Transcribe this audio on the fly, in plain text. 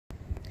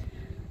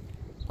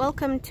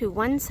Welcome to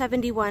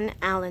 171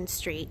 Allan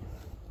Street.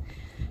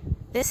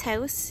 This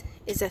house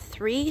is a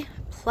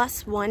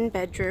 3+1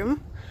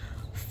 bedroom,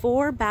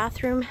 4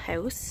 bathroom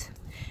house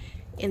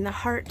in the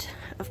heart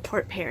of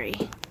Port Perry.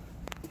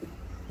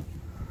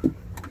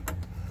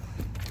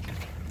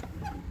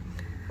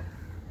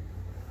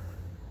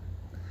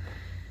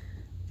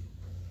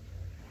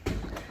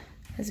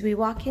 As we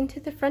walk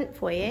into the front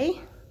foyer,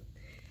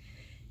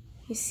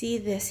 you see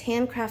this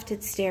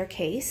handcrafted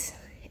staircase.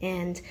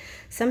 And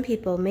some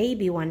people may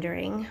be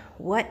wondering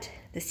what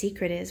the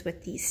secret is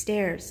with these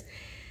stairs.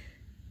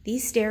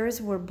 These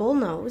stairs were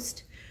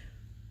bull-nosed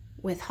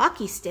with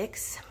hockey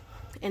sticks,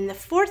 and the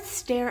 4th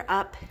stair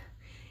up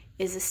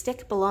is a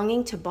stick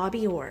belonging to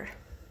Bobby Orr.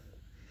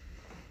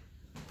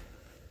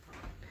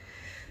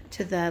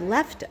 To the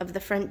left of the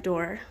front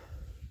door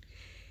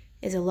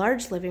is a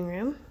large living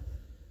room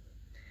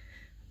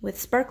with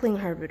sparkling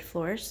hardwood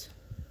floors.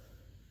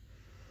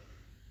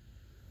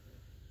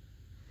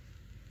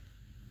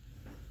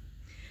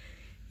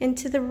 And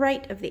to the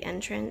right of the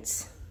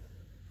entrance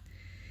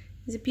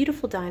is a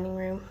beautiful dining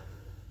room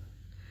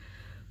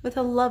with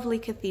a lovely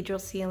cathedral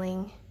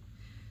ceiling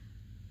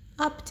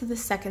up to the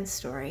 2nd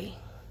story.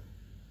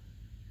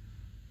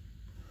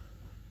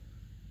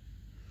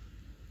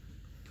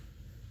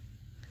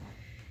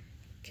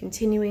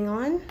 Continuing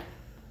on,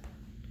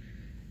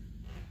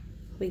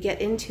 we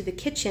get into the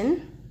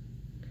kitchen,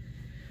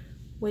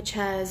 which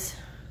has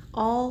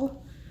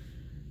all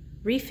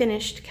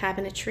refinished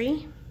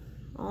cabinetry,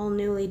 all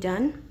newly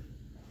done.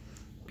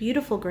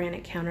 Beautiful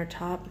granite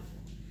countertop.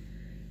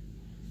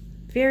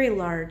 Very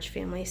large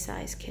family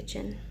size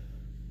kitchen.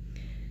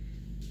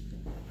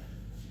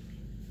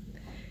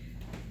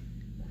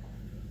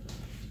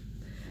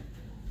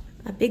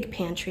 A big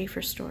pantry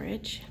for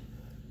storage.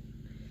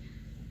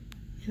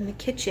 And the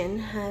kitchen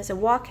has a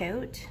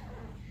walkout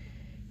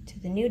to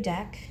the new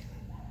deck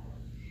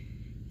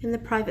and the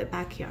private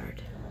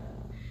backyard.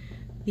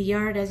 The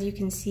yard, as you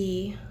can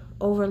see,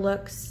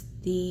 overlooks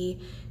the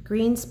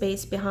green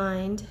space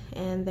behind,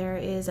 and there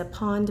is a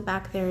pond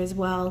back there as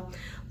well.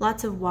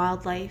 Lots of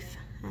wildlife.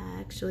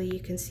 Actually,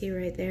 you can see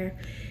right there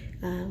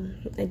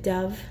a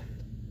dove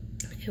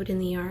out in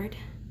the yard.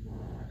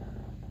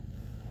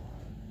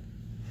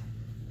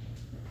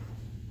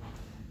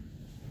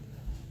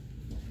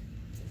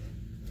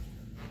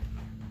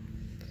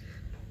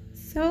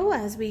 So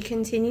as we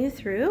continue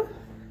through,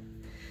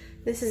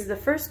 this is the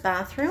first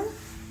bathroom.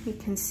 You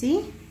can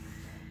see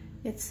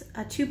it's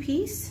a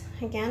 2-piece,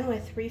 again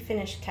with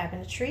refinished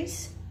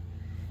cabinetries,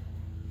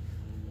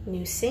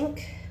 new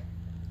sink,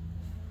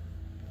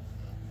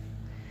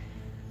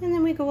 and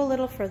then we go a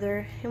little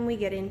further and we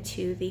get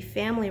into the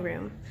family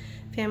room.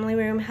 Family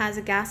room has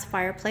a gas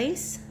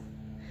fireplace,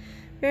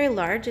 very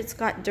large. It's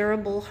got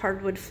durable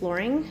hardwood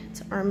flooring.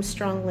 It's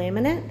Armstrong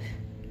laminate.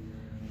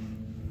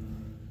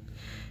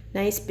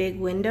 Nice big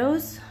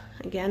windows,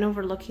 again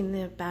overlooking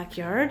the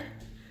backyard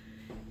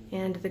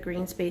and the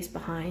green space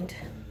behind.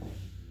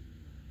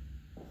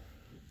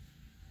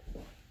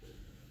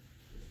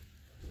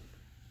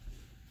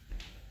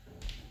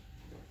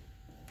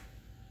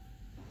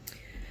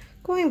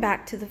 Going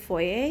back to the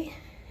foyer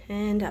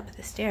and up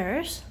the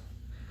stairs,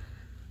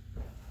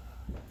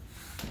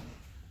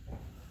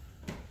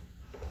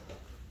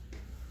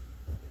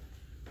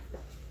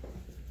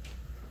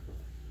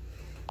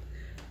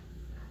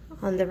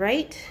 on the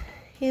right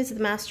is the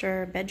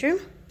master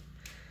bedroom.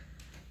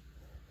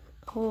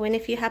 Oh, and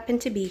if you happen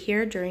to be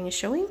here during a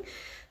showing,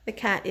 the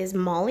cat is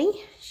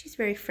Molly. She's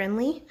very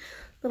friendly,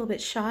 a little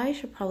bit shy.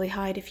 She'll probably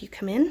hide if you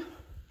come in.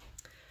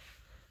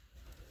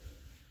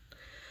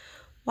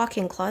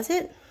 Walk-in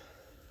closet.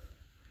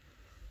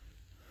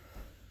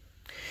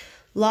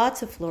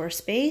 Lots of floor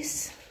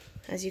space.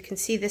 As you can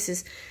see, this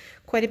is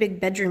quite a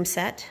big bedroom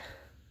set.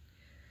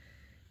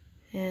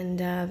 And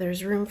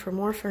there's room for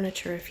more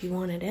furniture if you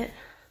wanted it.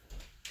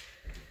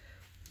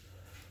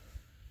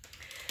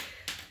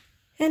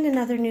 And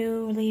another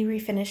newly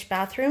refinished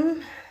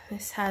bathroom.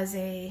 This has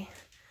a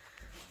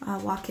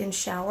walk-in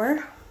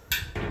shower.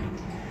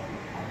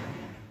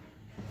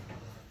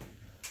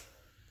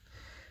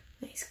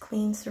 Nice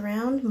clean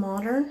surround,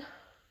 modern.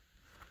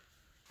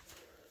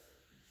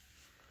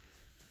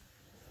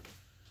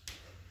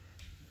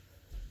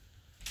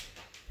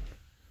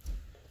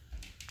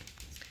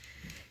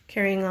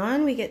 Carrying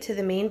on, we get to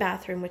the main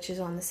bathroom, which is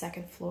on the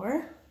 2nd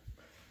floor.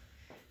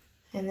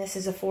 And this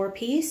is a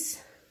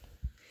 4-piece,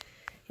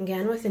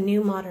 again with a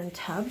new modern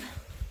tub.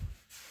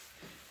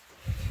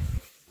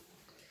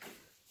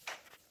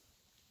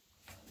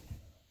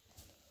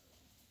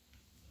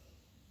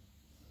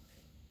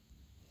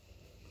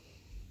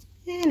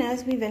 And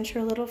as we venture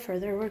a little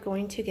further, we're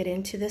going to get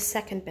into the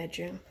 2nd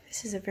bedroom.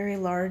 This is a very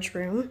large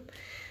room,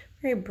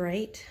 very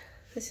bright.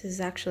 This is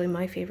actually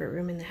my favorite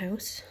room in the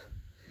house.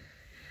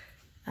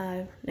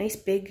 Nice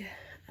big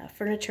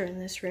furniture in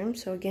this room.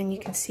 So again, you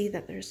can see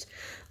that there's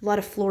a lot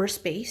of floor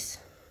space.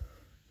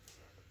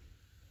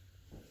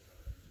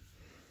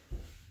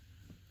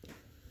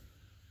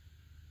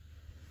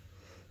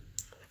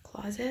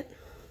 closet.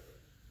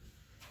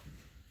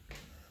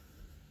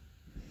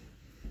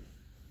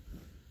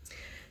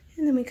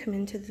 And then we come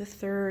into the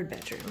third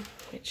bedroom,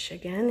 which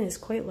again is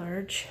quite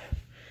large.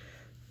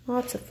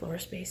 Lots of floor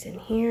space in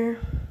here.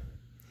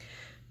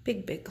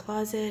 Big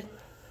closet.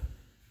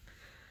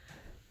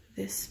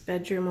 This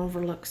bedroom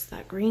overlooks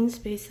that green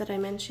space that I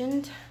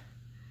mentioned.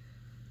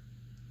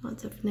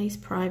 Lots of nice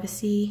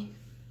privacy.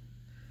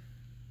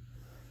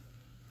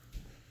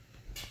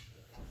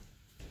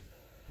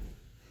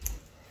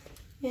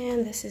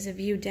 And this is a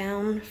view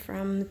down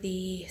from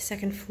the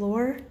second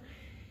floor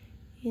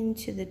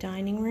into the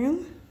dining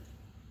room.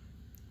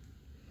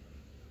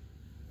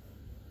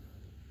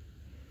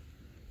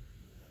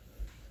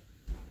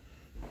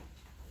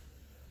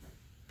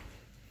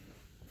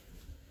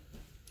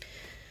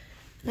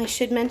 I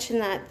should mention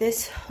that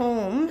this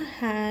home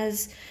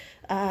has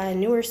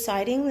newer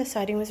siding. The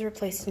siding was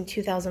replaced in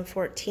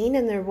 2014,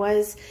 and there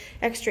was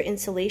extra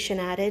insulation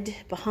added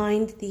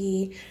behind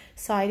the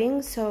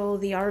siding, so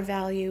the R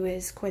value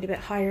is quite a bit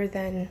higher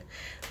than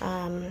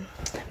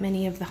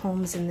many of the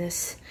homes in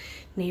this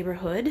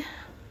neighborhood.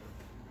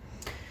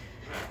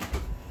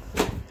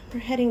 We're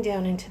heading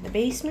down into the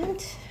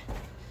basement.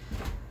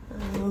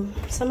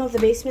 Some of the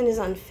basement is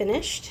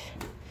unfinished.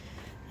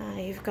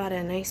 You've got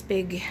a nice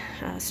big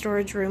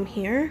storage room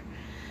here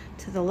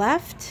to the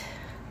left.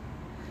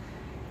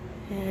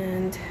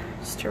 And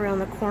just around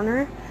the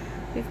corner,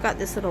 we've got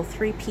this little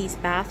 3-piece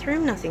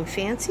bathroom. Nothing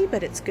fancy,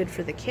 but it's good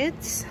for the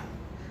kids.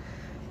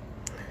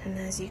 And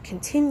as you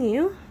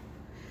continue,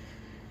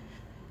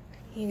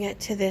 you get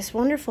to this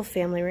wonderful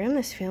family room.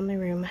 This family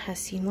room has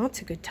seen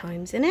lots of good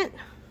times in it,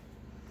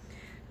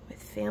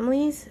 with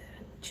families,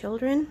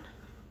 children.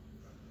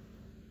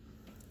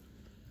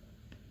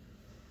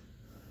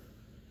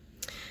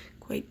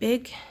 Quite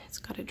big. It's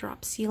got a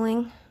drop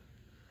ceiling.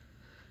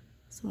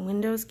 Some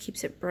windows,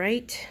 keeps it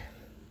bright.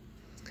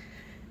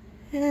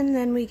 And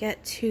then we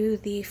get to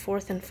the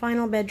fourth and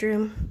final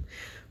bedroom,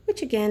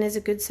 which again is a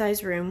good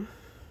size room.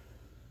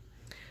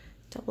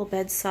 Double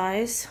bed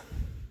size.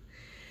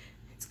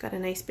 It's got a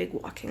nice big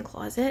walk-in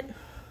closet.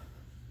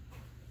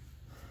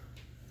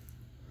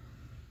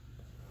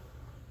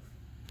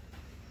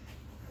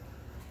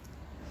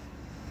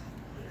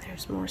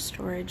 There's more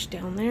storage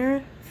down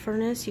there.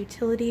 Furnace,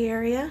 utility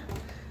area.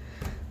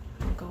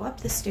 I'll go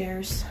up the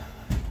stairs.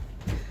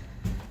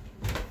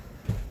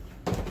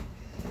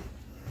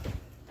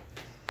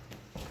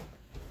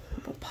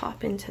 We'll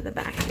pop into the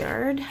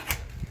backyard.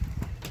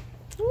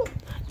 Oh,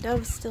 that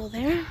dove's still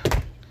there.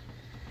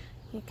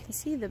 You can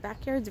see the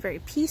backyard's very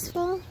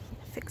peaceful.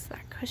 Fix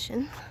that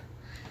cushion.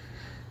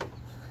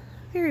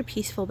 Very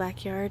peaceful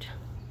backyard.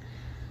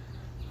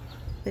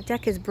 The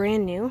deck is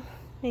brand new.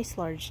 Nice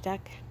large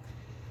deck.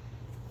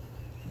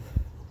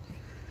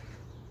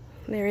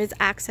 There is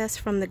access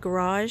from the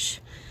garage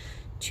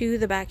to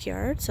the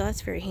backyard, so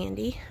that's very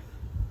handy.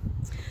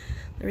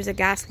 There's a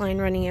gas line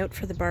running out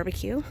for the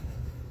barbecue.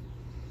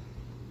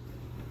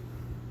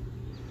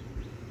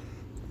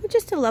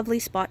 Just a lovely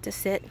spot to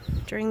sit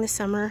during the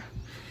summer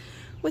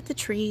with the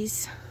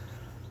trees.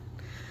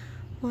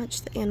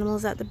 Watch the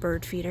animals at the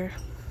bird feeder.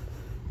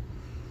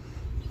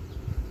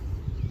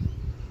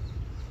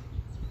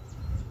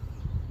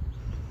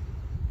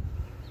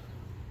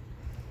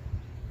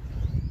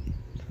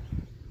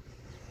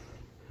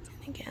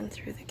 Again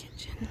through the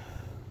kitchen.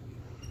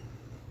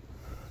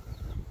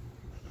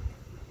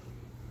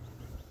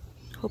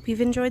 Hope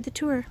you've enjoyed the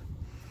tour.